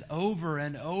Paul says over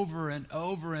and over and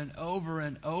over and over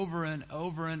and over and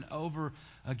over and over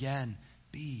again,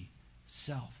 be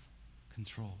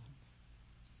self-controlled.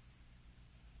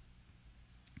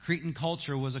 Cretan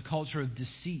culture was a culture of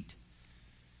deceit.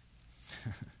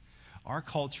 Our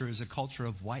culture is a culture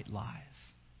of white lies.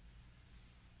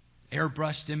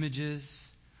 Airbrushed images.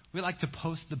 We like to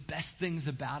post the best things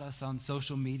about us on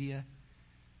social media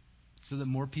so that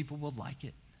more people will like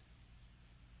it.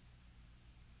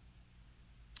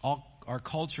 Our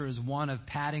culture is one of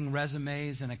padding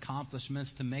resumes and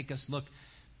accomplishments to make us look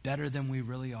better than we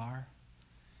really are.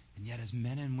 And yet, as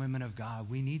men and women of God,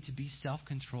 we need to be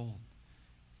self-controlled,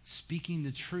 speaking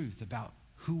the truth about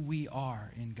who we are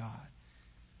in God.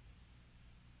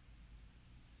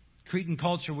 Cretan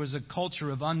culture was a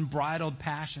culture of unbridled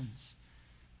passions.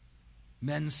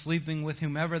 Men sleeping with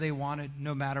whomever they wanted,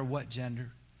 no matter what gender.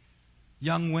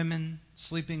 Young women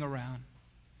sleeping around.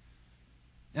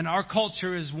 And our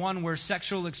culture is one where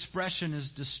sexual expression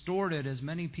is distorted as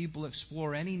many people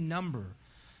explore any number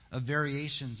of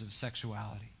variations of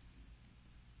sexuality.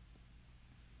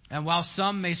 And while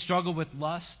some may struggle with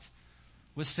lust,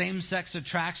 with same-sex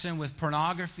attraction, with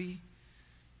pornography,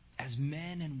 as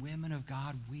men and women of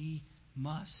God, we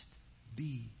must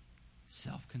be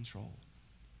self-controlled.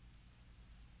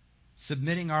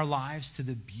 Submitting our lives to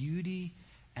the beauty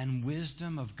and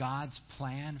wisdom of God's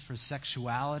plan for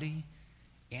sexuality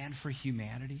and for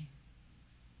humanity.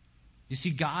 You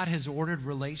see, God has ordered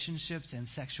relationships and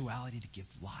sexuality to give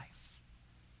life.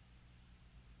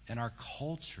 And our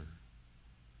culture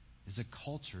is a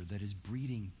culture that is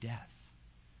breeding death.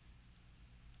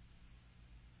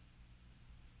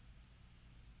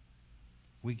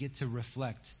 We get to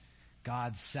reflect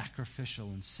God's sacrificial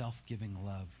and self-giving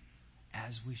love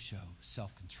as we show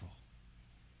self-control.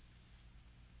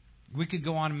 We could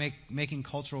go on making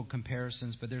cultural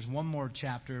comparisons, but there's one more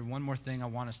chapter, one more thing I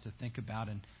want us to think about.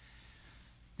 And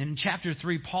in chapter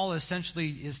 3, Paul essentially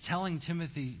is telling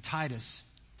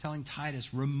Titus,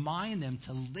 remind them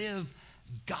to live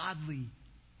godly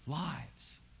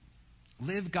lives.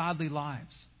 Live godly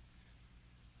lives.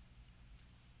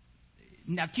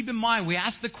 Now, keep in mind, we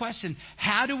ask the question,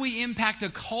 how do we impact a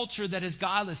culture that is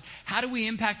godless? How do we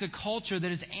impact a culture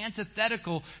that is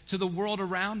antithetical to the world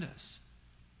around us?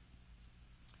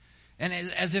 And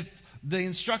as if the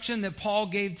instruction that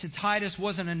Paul gave to Titus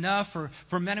wasn't enough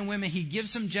for men and women, he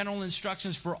gives some general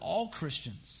instructions for all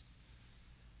Christians.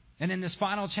 And in this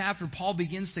final chapter, Paul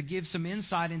begins to give some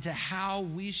insight into how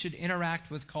we should interact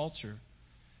with culture.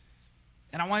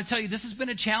 And I want to tell you, this has been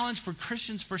a challenge for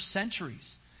Christians for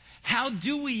centuries. How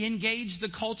do we engage the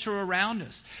culture around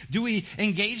us? Do we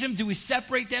engage them? Do we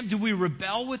separate them? Do we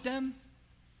rebel with them?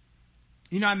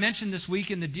 You know, I mentioned this week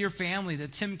in the Dear Family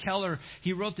that Tim Keller,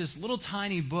 he wrote this little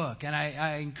tiny book. And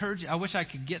I wish I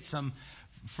could get some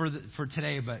for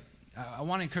today, but I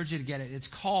want to encourage you to get it. It's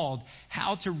called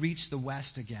How to Reach the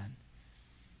West Again.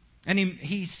 And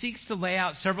he seeks to lay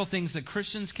out several things that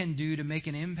Christians can do to make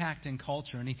an impact in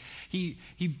culture. And he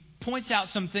points out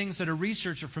some things that a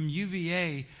researcher from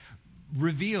UVA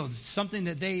revealed, something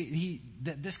that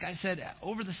this guy said,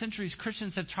 over the centuries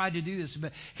Christians have tried to do this.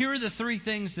 But here are the three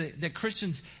things that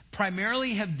Christians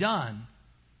primarily have done.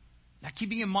 Now,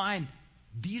 keeping in mind,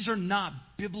 these are not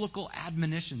biblical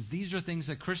admonitions. These are things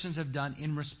that Christians have done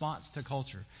in response to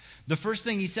culture. The first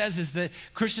thing he says is that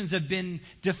Christians have been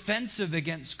defensive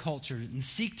against culture and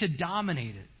seek to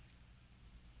dominate it.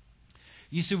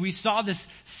 You see, we saw this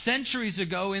centuries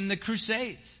ago in the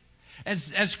Crusades.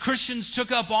 As Christians took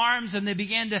up arms and they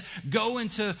began to go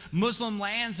into Muslim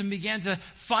lands and began to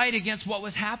fight against what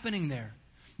was happening there.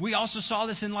 We also saw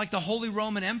this in like the Holy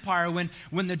Roman Empire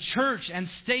when the church and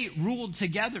state ruled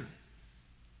together.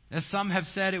 As some have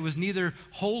said, it was neither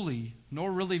holy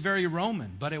nor really very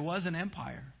Roman, but it was an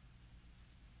empire.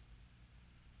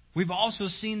 We've also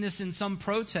seen this in some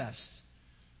protests.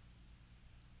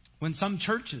 When some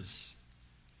churches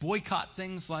boycott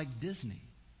things like Disney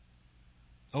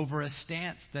over a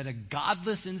stance that a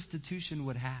godless institution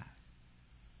would have.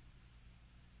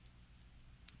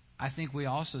 I think we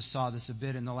also saw this a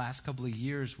bit in the last couple of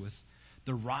years with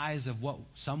the rise of what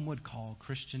some would call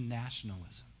Christian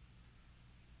nationalism.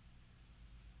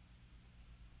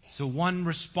 So one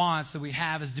response that we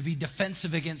have is to be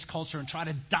defensive against culture and try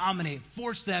to dominate,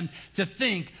 force them to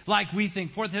think like we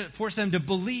think, force them to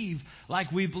believe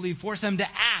like we believe, force them to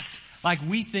act like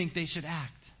we think they should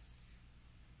act.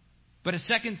 But a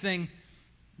second thing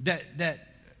that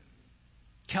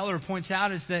Keller points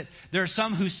out is that there are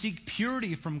some who seek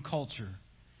purity from culture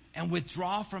and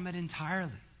withdraw from it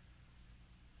entirely.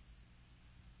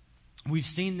 We've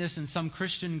seen this in some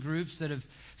Christian groups that have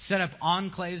set up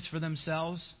enclaves for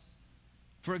themselves.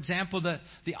 For example, the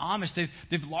Amish,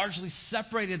 they've largely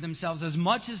separated themselves as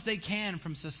much as they can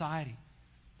from society.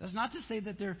 That's not to say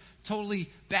that they're totally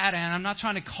bad, and I'm not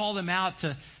trying to call them out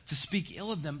to speak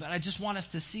ill of them, but I just want us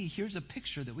to see, here's a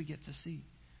picture that we get to see.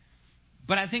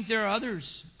 But I think there are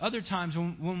other times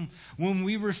when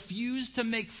we refuse to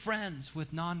make friends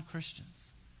with non-Christians.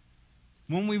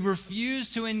 When we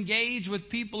refuse to engage with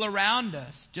people around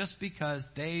us just because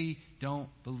they don't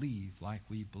believe like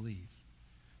we believe.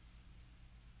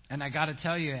 And I got to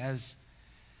tell you, as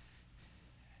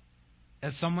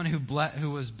someone who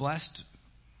was blessed,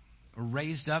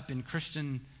 raised up in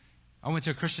Christian, I went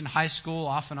to a Christian high school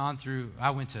off and on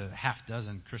I went to half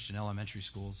dozen Christian elementary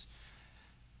schools.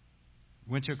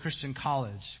 Went to a Christian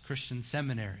college, Christian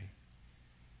seminary.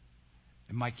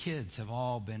 And my kids have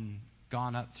all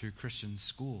gone up through Christian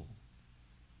school.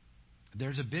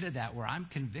 There's a bit of that where I'm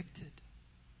convicted.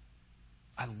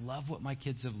 I love what my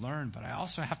kids have learned, but I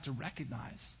also have to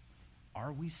recognize,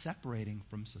 are we separating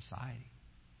from society?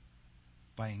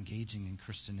 by engaging in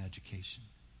Christian education?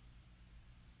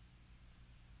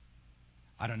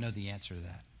 I don't know the answer to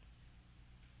that.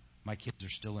 My kids are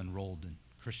still enrolled in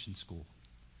Christian school.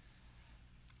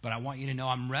 But I want you to know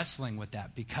I'm wrestling with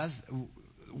that, because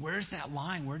where's that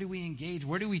line? Where do we engage?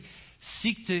 Where do we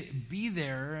seek to be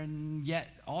there and yet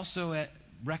also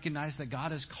recognize that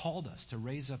God has called us to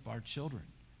raise up our children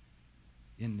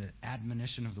in the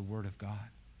admonition of the Word of God?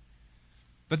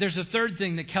 But there's a third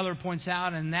thing that Keller points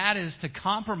out, and that is to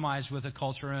compromise with a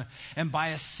culture and by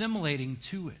assimilating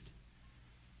to it.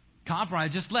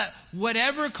 Compromise. Just let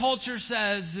whatever culture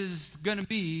says is going to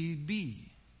be.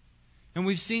 And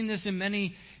we've seen this in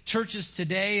many churches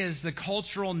today as the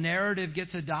cultural narrative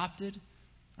gets adopted.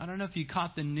 I don't know if you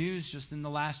caught the news just in the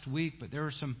last week, but there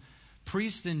were some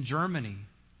priests in Germany,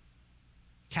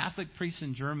 Catholic priests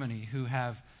in Germany, who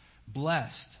have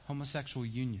blessed homosexual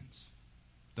unions.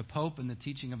 The Pope and the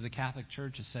teaching of the Catholic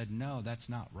Church has said, no, that's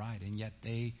not right. And yet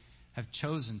they have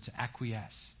chosen to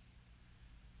acquiesce.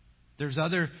 There's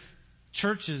other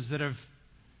churches that have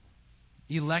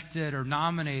elected or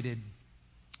nominated,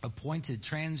 appointed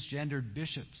transgendered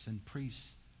bishops and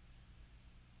priests.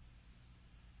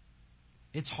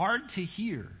 It's hard to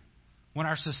hear when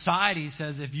our society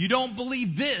says, if you don't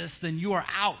believe this, then you are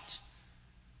out.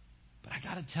 But I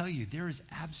got to tell you, there is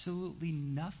absolutely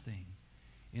nothing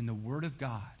in the Word of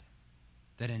God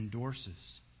that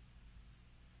endorses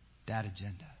that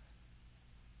agenda.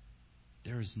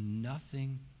 There is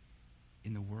nothing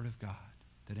in the Word of God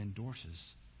that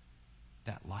endorses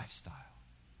that lifestyle.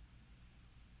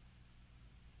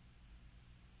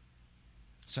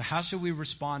 So how should we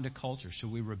respond to culture?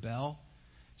 Should we rebel?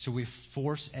 Should we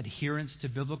force adherence to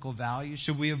biblical values?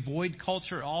 Should we avoid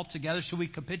culture altogether? Should we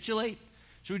capitulate?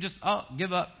 Should we just,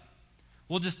 give up?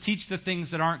 We'll just teach the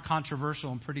things that aren't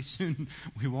controversial, and pretty soon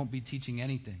we won't be teaching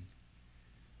anything.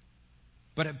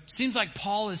 But it seems like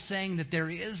Paul is saying that there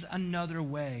is another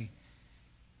way,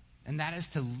 and that is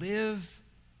to live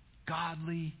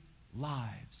godly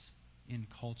lives in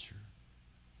culture.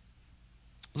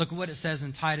 Look at what it says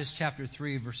in Titus chapter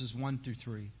 3, verses 1 through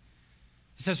 3. It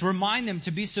says, remind them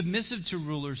to be submissive to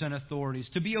rulers and authorities,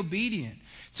 to be obedient,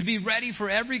 to be ready for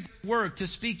every good work, to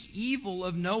speak evil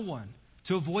of no one,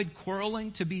 to avoid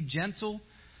quarreling, to be gentle,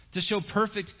 to show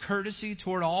perfect courtesy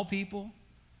toward all people.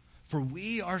 For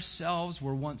we ourselves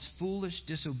were once foolish,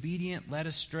 disobedient, led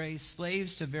astray,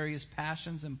 slaves to various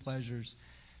passions and pleasures,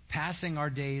 passing our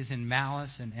days in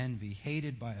malice and envy,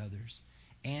 hated by others,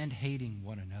 and hating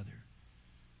one another.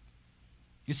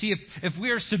 You see, if we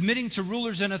are submitting to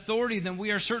rulers and authority, then we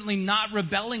are certainly not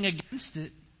rebelling against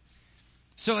it.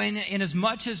 So in as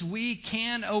much as we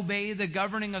can obey the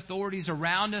governing authorities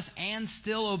around us and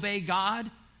still obey God,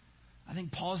 I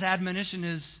think Paul's admonition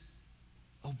is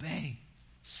obey,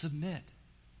 submit.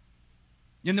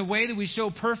 In the way that we show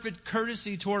perfect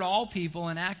courtesy toward all people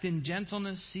and act in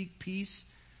gentleness, seek peace,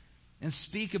 and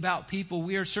speak about people,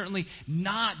 we are certainly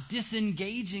not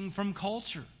disengaging from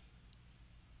culture.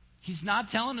 He's not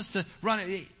telling us to run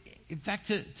it. In fact,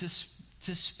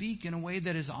 to speak in a way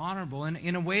that is honorable and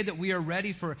in a way that we are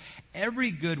ready for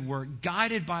every good work,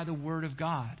 guided by the Word of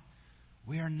God.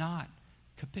 We are not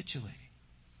capitulating.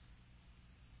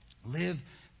 Live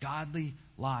godly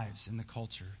lives in the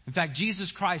culture. In fact,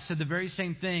 Jesus Christ said the very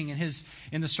same thing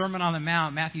in the Sermon on the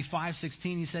Mount, Matthew 5:16.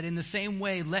 He said, in the same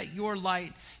way, let your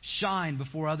light shine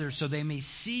before others so they may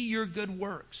see your good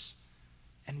works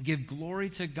and give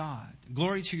glory to God,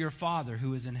 glory to your Father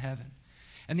who is in heaven.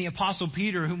 And the Apostle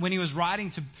Peter, when he was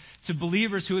writing to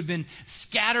believers who had been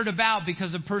scattered about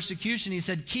because of persecution, he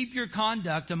said, keep your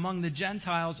conduct among the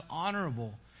Gentiles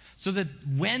honorable, so that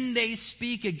when they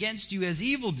speak against you as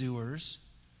evildoers,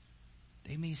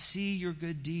 they may see your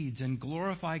good deeds and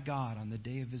glorify God on the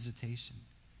day of visitation.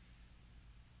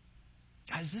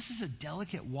 Guys, this is a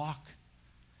delicate walk.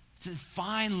 It's a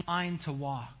fine line to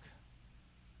walk.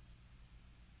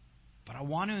 But I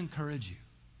want to encourage you.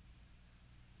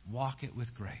 Walk it with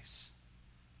grace,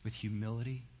 with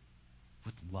humility,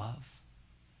 with love.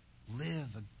 Live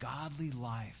a godly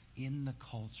life in the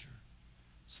culture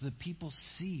so that people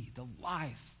see the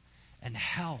life and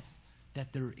health that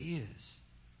there is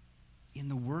in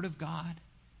the Word of God,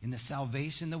 in the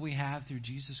salvation that we have through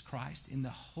Jesus Christ, in the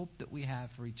hope that we have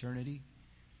for eternity.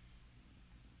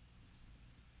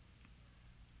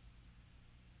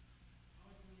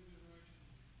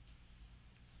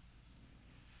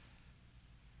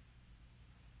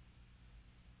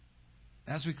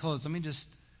 As we close, let me just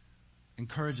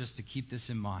encourage us to keep this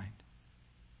in mind.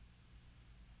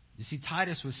 You see,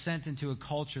 Titus was sent into a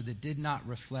culture that did not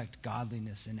reflect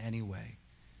godliness in any way.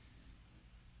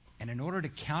 And in order to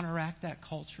counteract that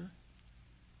culture,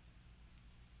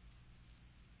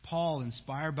 Paul,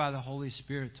 inspired by the Holy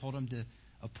Spirit, told him to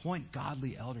appoint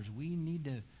godly elders. We need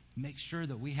to make sure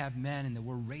that we have men and that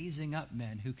we're raising up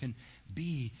men who can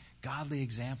be godly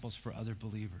examples for other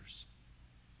believers.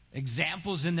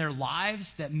 Examples in their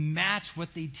lives that match what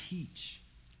they teach.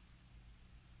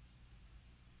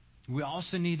 We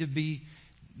also need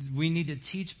to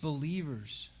teach believers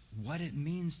what it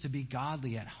means to be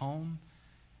godly at home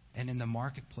and in the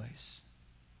marketplace.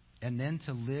 And then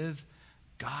to live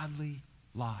godly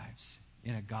lives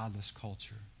in a godless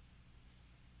culture.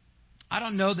 I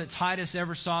don't know that Titus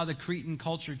ever saw the Cretan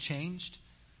culture changed.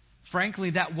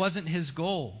 Frankly, that wasn't his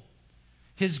goal.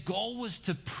 His goal was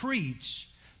to preach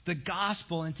the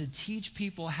gospel and to teach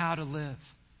people how to live.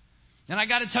 And I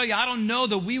got to tell you, I don't know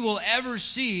that we will ever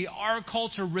see our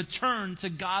culture return to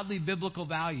godly biblical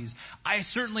values. I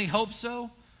certainly hope so,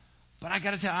 but I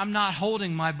got to tell you, I'm not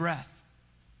holding my breath.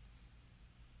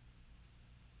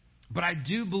 But I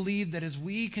do believe that as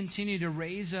we continue to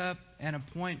raise up and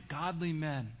appoint godly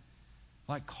men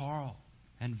like Carl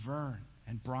and Vern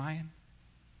and Brian,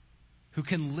 who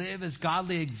can live as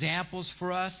godly examples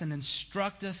for us and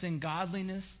instruct us in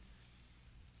godliness,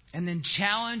 and then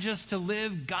challenge us to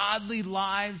live godly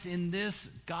lives in this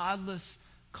godless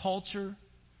culture,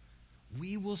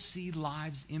 we will see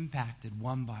lives impacted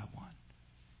one by one.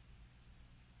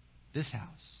 This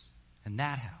house and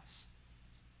that house,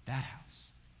 that house,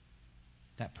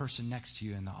 that person next to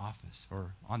you in the office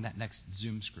or on that next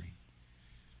Zoom screen.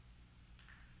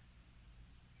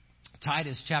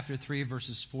 Titus chapter 3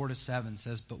 verses 4 to 7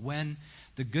 says, "But when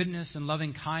the goodness and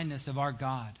loving kindness of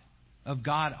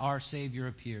God our Savior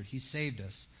appeared, He saved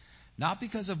us, not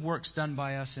because of works done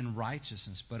by us in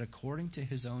righteousness, but according to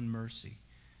His own mercy,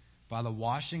 by the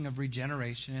washing of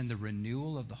regeneration and the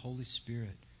renewal of the Holy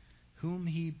Spirit, whom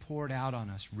He poured out on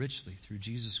us richly through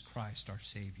Jesus Christ our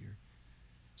Savior,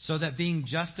 so that being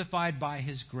justified by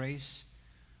His grace,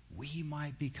 we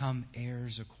might become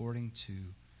heirs according to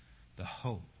the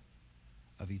hope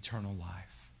of eternal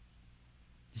life."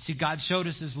 You see, God showed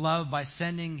us His love by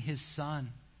sending His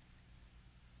Son.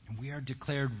 And we are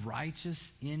declared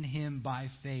righteous in Him by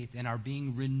faith and are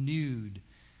being renewed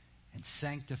and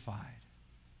sanctified.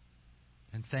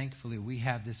 And thankfully, we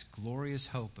have this glorious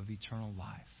hope of eternal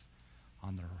life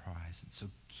on the horizon. So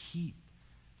keep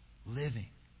living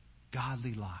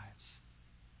godly lives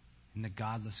in the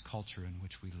godless culture in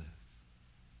which we live.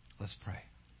 Let's pray.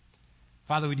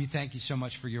 Father, we do thank you so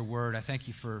much for your word. I thank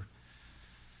you for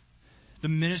the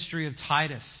ministry of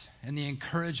Titus and the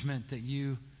encouragement that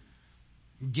you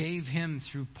gave him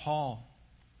through Paul.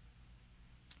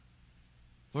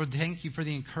 Lord, thank you for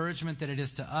the encouragement that it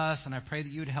is to us, and I pray that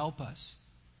you would help us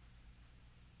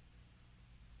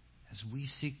as we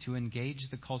seek to engage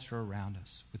the culture around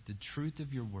us with the truth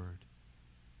of your word,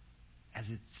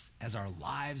 as our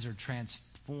lives are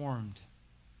transformed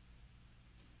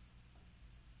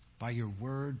by your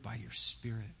word, by your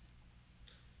Spirit.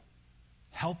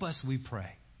 Help us, we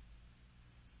pray.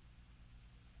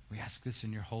 We ask this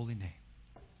in your holy name.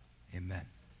 Amen.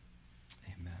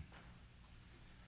 Amen.